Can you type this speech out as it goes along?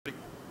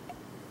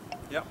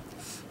Yeah.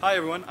 Hi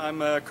everyone,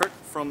 I'm Kurt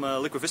from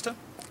Liquavista,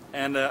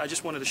 and I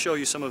just wanted to show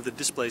you some of the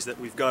displays that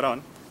we've got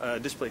on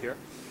display here.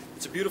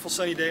 It's a beautiful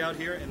sunny day out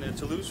here in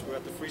Toulouse. We're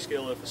at the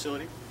Freescale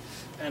facility,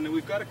 and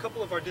we've got a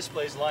couple of our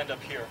displays lined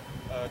up here.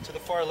 To the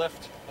far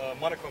left,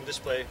 monochrome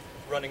display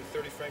running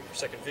 30 frame per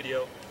second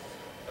video.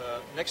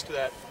 Next to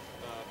that,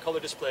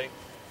 color display,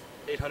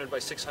 800 by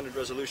 600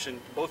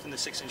 resolution, both in the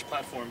 6-inch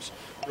platforms,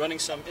 running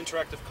some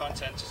interactive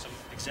content, some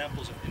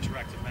examples of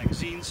interactive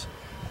magazines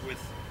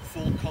with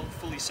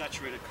fully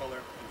saturated color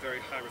and very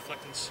high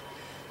reflectance.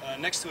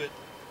 Next to it,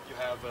 you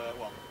have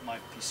well, my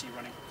PC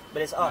running.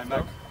 But it's off,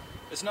 no?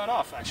 It's not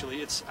off,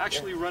 actually. It's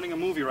actually running a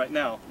movie right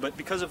now, but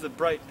because of the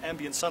bright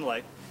ambient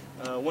sunlight,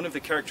 one of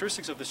the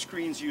characteristics of the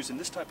screens used in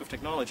this type of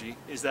technology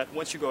is that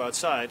once you go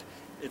outside,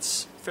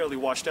 it's fairly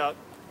washed out.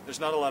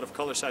 There's not a lot of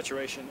color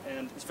saturation,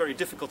 and it's very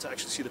difficult to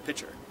actually see the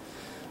picture.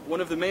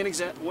 One of the main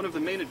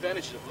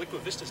advantages of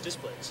Liquivista's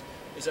displays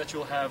is that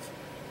you'll have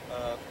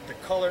the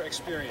color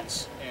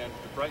experience and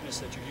the brightness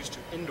that you're used to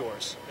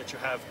indoors that you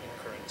have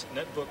in current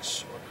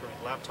netbooks or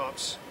current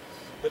laptops.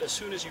 But as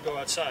soon as you go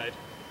outside,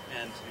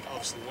 and you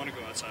obviously want to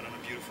go outside on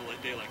a beautiful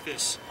day like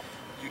this,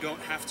 you don't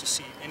have to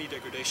see any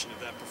degradation of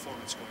that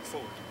performance going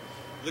forward.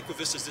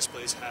 Liquivista's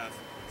displays have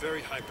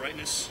very high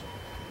brightness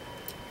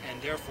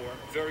and therefore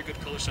very good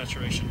color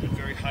saturation and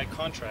very high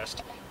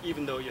contrast,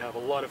 even though you have a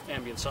lot of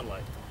ambient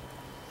sunlight.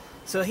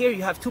 So here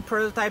you have two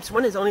prototypes.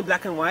 One is only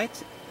black and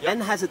white, Yep.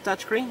 and has a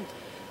touchscreen.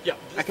 Yeah,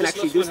 I can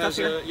actually do stuff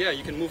here? Yeah,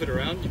 you can move it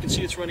around. You can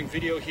see it's running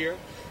video here,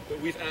 but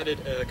we've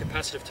added a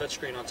capacitive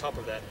touchscreen on top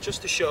of that,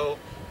 just to show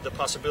the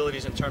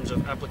possibilities in terms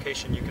of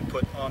application you can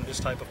put on this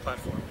type of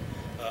platform.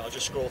 I'll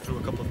just scroll through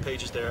a couple of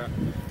pages there,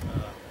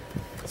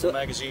 a couple of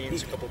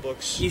magazines, a couple of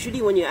books.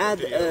 Usually when you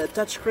add a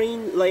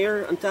touchscreen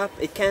layer on top,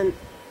 it can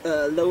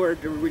lower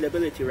the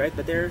readability, right?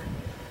 But there...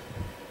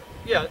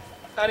 Yeah.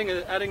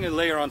 Adding a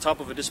layer on top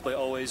of a display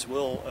always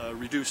will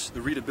reduce the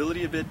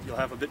readability a bit. You'll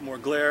have a bit more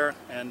glare,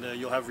 and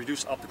you'll have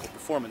reduced optical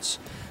performance.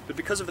 But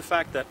because of the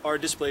fact that our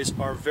displays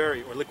are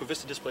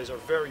Liquavista displays are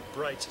very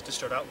bright to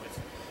start out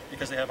with,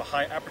 because they have a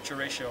high aperture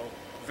ratio,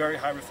 very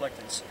high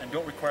reflectance, and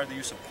don't require the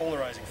use of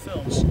polarizing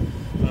films,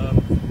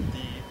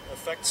 the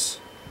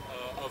effects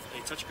of a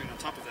touchscreen on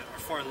top of that are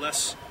far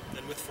less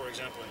than with, for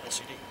example, an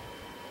LCD.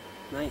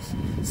 Nice.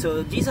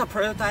 So these are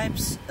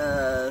prototypes.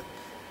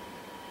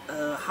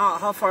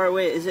 How far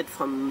away is it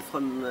from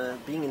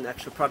being an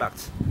actual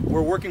product?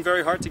 We're working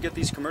very hard to get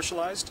these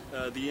commercialized.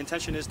 The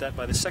intention is that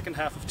by the second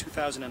half of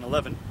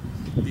 2011,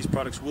 these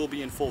products will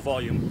be in full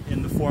volume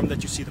in the form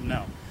that you see them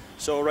now.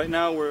 So right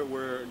now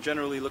we're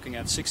generally looking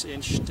at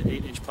 6-inch to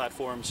 8-inch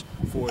platforms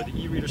for the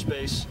e-reader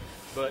space,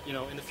 but you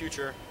know, in the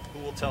future, who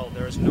will tell?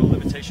 There is no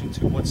limitation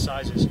to what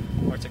sizes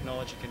our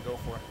technology can go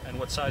for and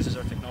what sizes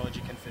our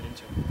technology can fit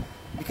into.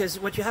 Because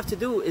what you have to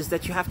do is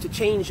that you have to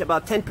change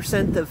about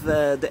 10% of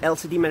the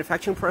LCD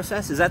manufacturing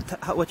process. Is that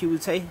what you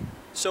would say?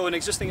 So an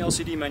existing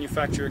LCD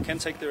manufacturer can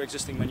take their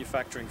existing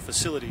manufacturing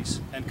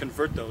facilities and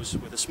convert those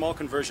with a small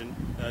conversion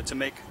to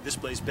make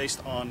displays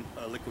based on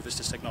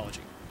Liquivista's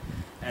technology.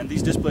 And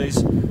these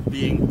displays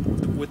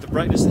being with the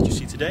brightness that you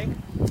see today,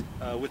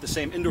 with the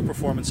same indoor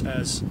performance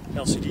as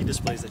LCD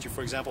displays that you,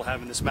 for example,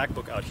 have in this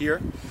MacBook out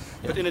here,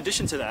 but in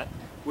addition to that,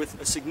 with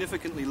a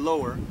significantly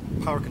lower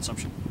power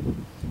consumption.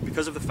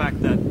 Because of the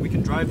fact that we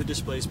can drive the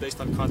displays based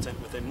on content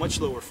with a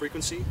much lower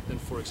frequency than,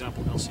 for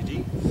example,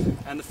 LCD,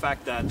 and the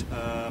fact that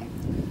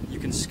you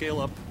can scale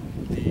up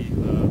the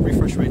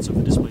refresh rates of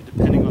the display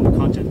depending on the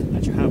content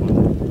that you have on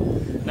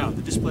it. Now,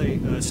 the display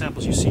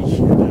samples you see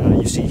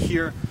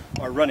here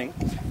are running.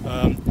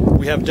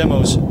 We have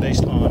demos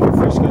based on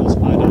Freescale's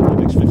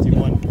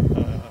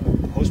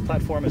MX51 host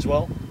platform as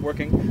well,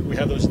 working. We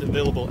have those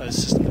available as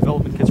system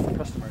development kits for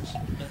customers.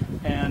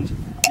 And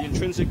the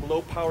intrinsic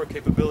low power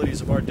capabilities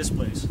of our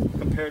displays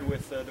compared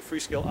with the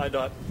Freescale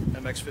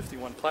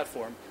MX51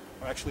 platform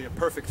are actually a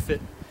perfect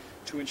fit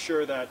to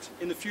ensure that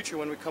in the future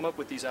when we come up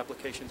with these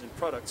applications and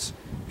products,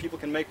 people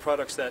can make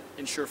products that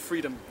ensure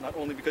freedom not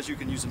only because you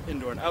can use them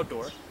indoor and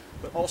outdoor,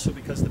 but also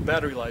because the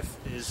battery life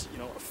is, you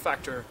know, a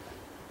factor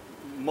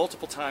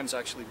multiple times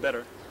actually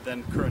better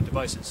than current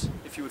devices.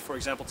 If you would, for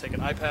example, take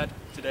an iPad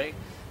today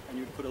and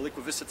you'd put a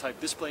Liquavista type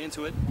display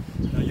into it,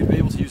 you'd be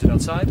able to use it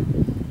outside,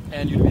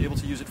 and you'd be able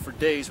to use it for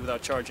days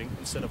without charging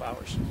instead of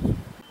hours.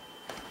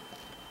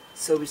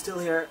 So we're still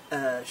here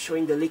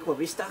showing the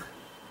Liquavista,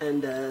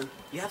 and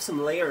you have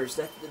some layers,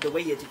 the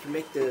way that you can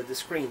make the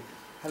screen.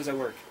 How does that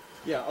work?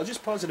 Yeah, I'll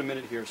just pause it a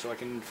minute here so I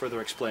can further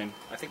explain.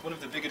 I think one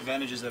of the big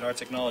advantages that our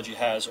technology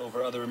has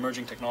over other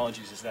emerging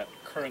technologies is that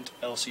current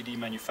LCD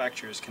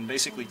manufacturers can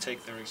basically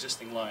take their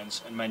existing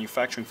lines and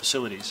manufacturing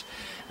facilities,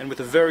 and with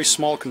a very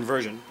small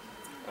conversion,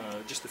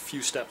 just a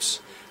few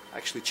steps,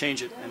 actually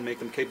change it and make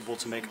them capable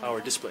to make our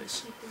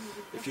displays.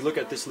 If you look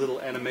at this little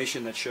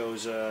animation that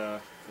shows,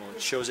 well,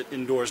 it shows it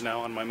indoors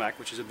now on my Mac,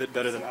 which is a bit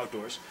better than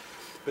outdoors,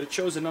 but it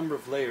shows a number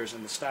of layers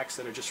and the stacks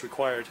that are just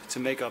required to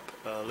make up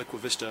a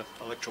Liquavista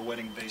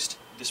electrowetting based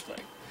display.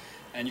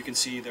 And you can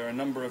see there are a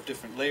number of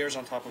different layers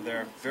on top of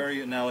there,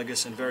 very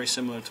analogous and very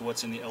similar to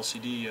what's in the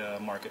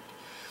LCD market.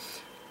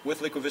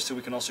 With Liquavista,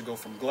 we can also go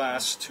from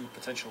glass to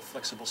potential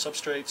flexible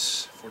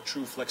substrates for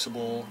true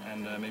flexible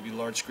and maybe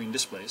large screen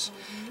displays.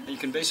 And you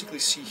can basically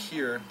see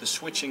here the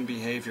switching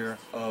behavior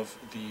of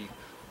the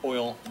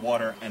oil,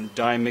 water, and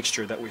dye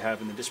mixture that we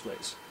have in the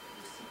displays.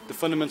 The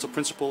fundamental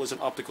principle is an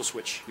optical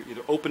switch. You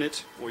either open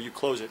it or you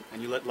close it,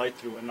 and you let light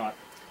through or not.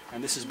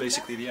 And this is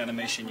basically the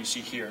animation you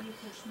see here.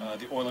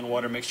 The oil and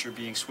water mixture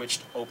being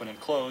switched open and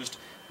closed,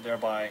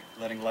 thereby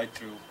letting light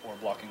through or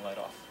blocking light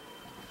off.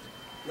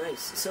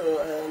 Nice.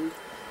 So,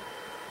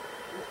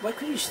 what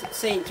could you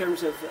say in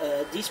terms of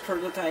these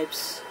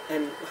prototypes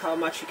and how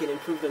much you can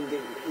improve them?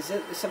 Is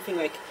it something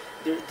like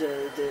the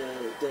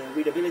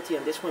readability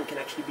on this one can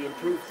actually be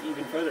improved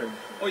even further?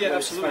 Oh yeah,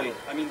 absolutely.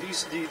 I mean,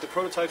 the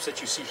prototypes that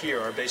you see here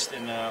are based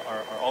in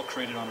are all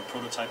created on a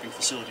prototyping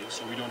facility,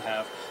 so we don't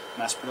have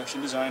mass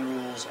production design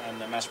rules and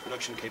mass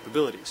production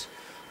capabilities.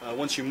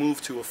 Once you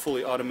move to a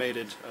fully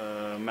automated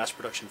mass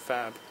production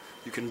fab,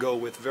 you can go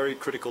with very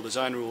critical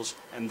design rules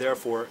and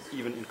therefore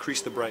even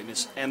increase the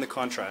brightness and the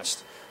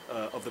contrast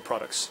of the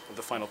products, of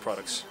the final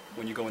products,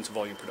 when you go into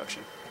volume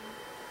production.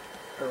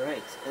 All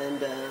right,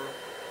 and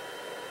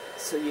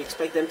so you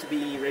expect them to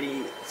be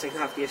ready second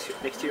half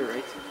of next year,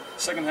 right?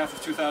 Second half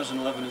of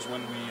 2011 is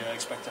when we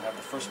expect to have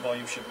the first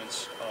volume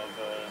shipments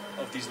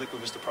of these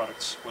Liquavista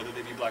products, whether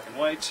they be black and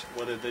white,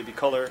 whether they be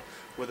color,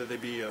 whether they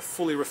be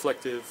fully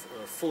reflective,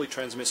 fully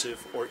transmissive,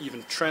 or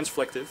even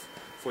transflective,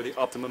 for the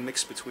optimum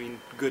mix between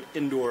good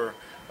indoor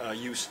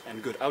use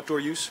and good outdoor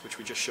use, which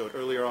we just showed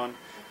earlier on.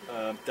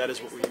 That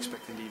is what we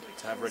expect indeed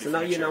to have ready. So for now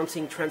next you're year.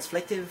 announcing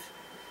transflective,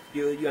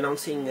 you're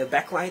announcing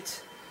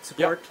backlight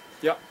support,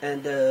 yeah,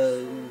 and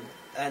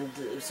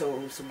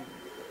so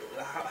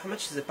how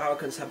much is the power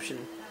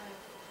consumption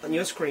on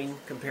your screen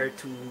compared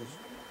to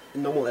a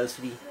normal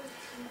LCD?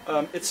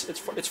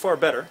 It's far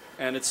better,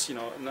 and it's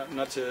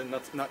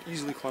not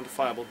easily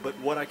quantifiable. But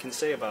what I can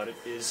say about it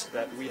is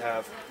that we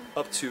have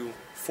up to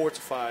 4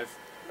 to 5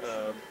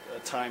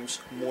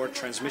 times more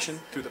transmission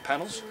through the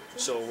panels.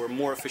 So we're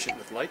more efficient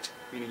with light,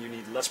 meaning you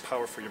need less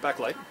power for your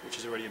backlight, which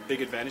is already a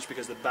big advantage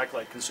because the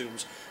backlight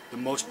consumes the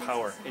most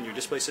power in your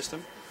display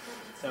system.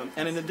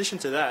 And in addition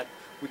to that,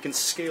 we can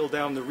scale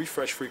down the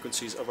refresh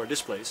frequencies of our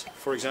displays.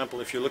 For example,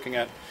 if you're looking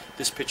at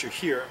this picture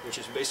here, which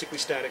is basically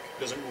static,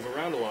 doesn't move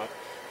around a lot,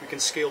 we can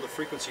scale the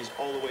frequencies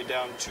all the way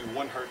down to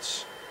 1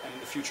 Hertz, and in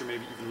the future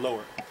maybe even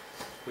lower,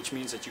 which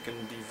means that you can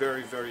be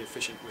very, very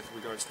efficient with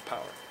regards to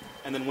power.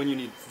 And then when you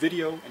need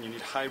video and you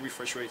need high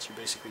refresh rates, you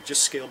basically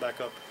just scale back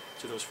up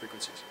to those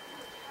frequencies.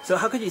 So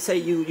how could you say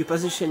you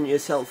position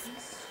yourself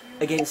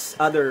against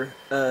other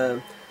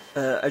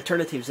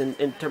alternatives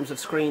in terms of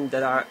screen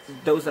that are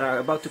those that are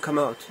about to come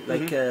out,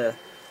 like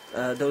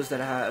those that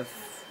have,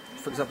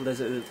 for example,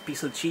 there's a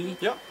Pixel Chi,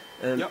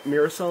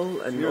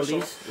 Mirasol, and all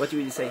these. What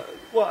would you say?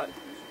 Well,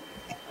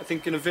 I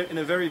think in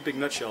a very big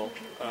nutshell,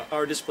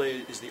 our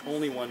display is the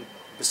only one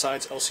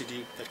besides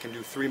LCD that can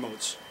do 3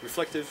 modes: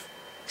 reflective,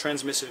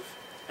 transmissive,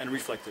 and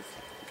reflective.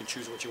 You can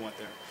choose what you want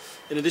there.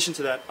 In addition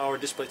to that, our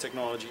display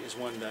technology is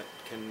one that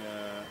can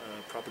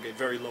propagate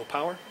very low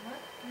power,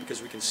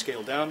 because we can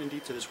scale down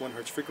indeed to this 1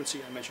 Hertz frequency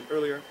I mentioned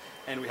earlier,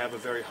 and we have a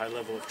very high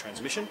level of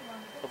transmission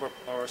of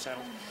our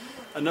channels.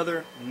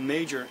 Another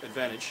major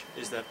advantage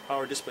is that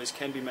our displays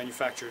can be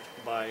manufactured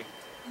by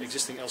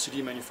existing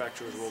LCD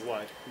manufacturers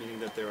worldwide, meaning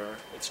that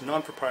it's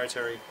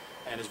non-proprietary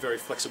and is very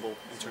flexible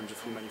in terms of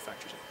who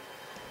manufactures it.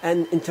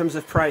 And in terms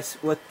of price,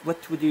 what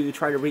would you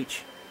try to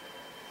reach?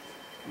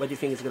 What do you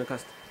think it's going to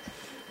cost?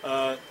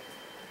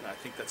 I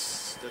think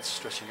that's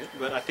stretching it,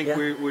 but I think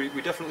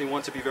we definitely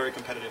want to be very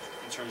competitive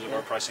in terms of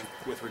our pricing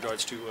with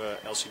regards to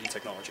LCD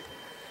technology.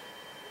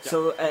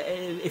 So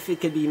if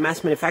it can be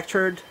mass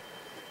manufactured,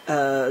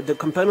 the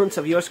components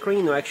of your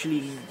screen are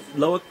actually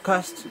lower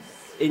cost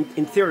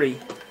in theory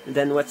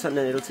than what's on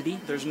an LCD?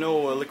 There's no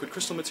liquid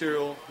crystal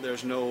material,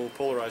 there's no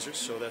polarizers,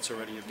 so that's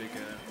already a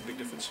big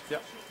difference. Yeah.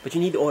 But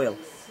you need oil.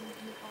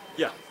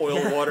 Yeah, oil,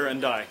 water,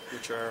 and dye,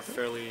 which are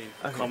fairly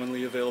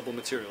commonly available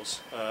materials.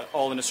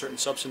 All in a certain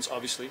substance,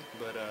 obviously,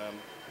 but...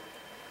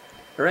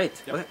 All right.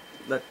 Yep.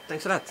 Okay.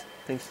 Thanks a lot.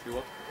 Thanks. You're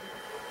welcome.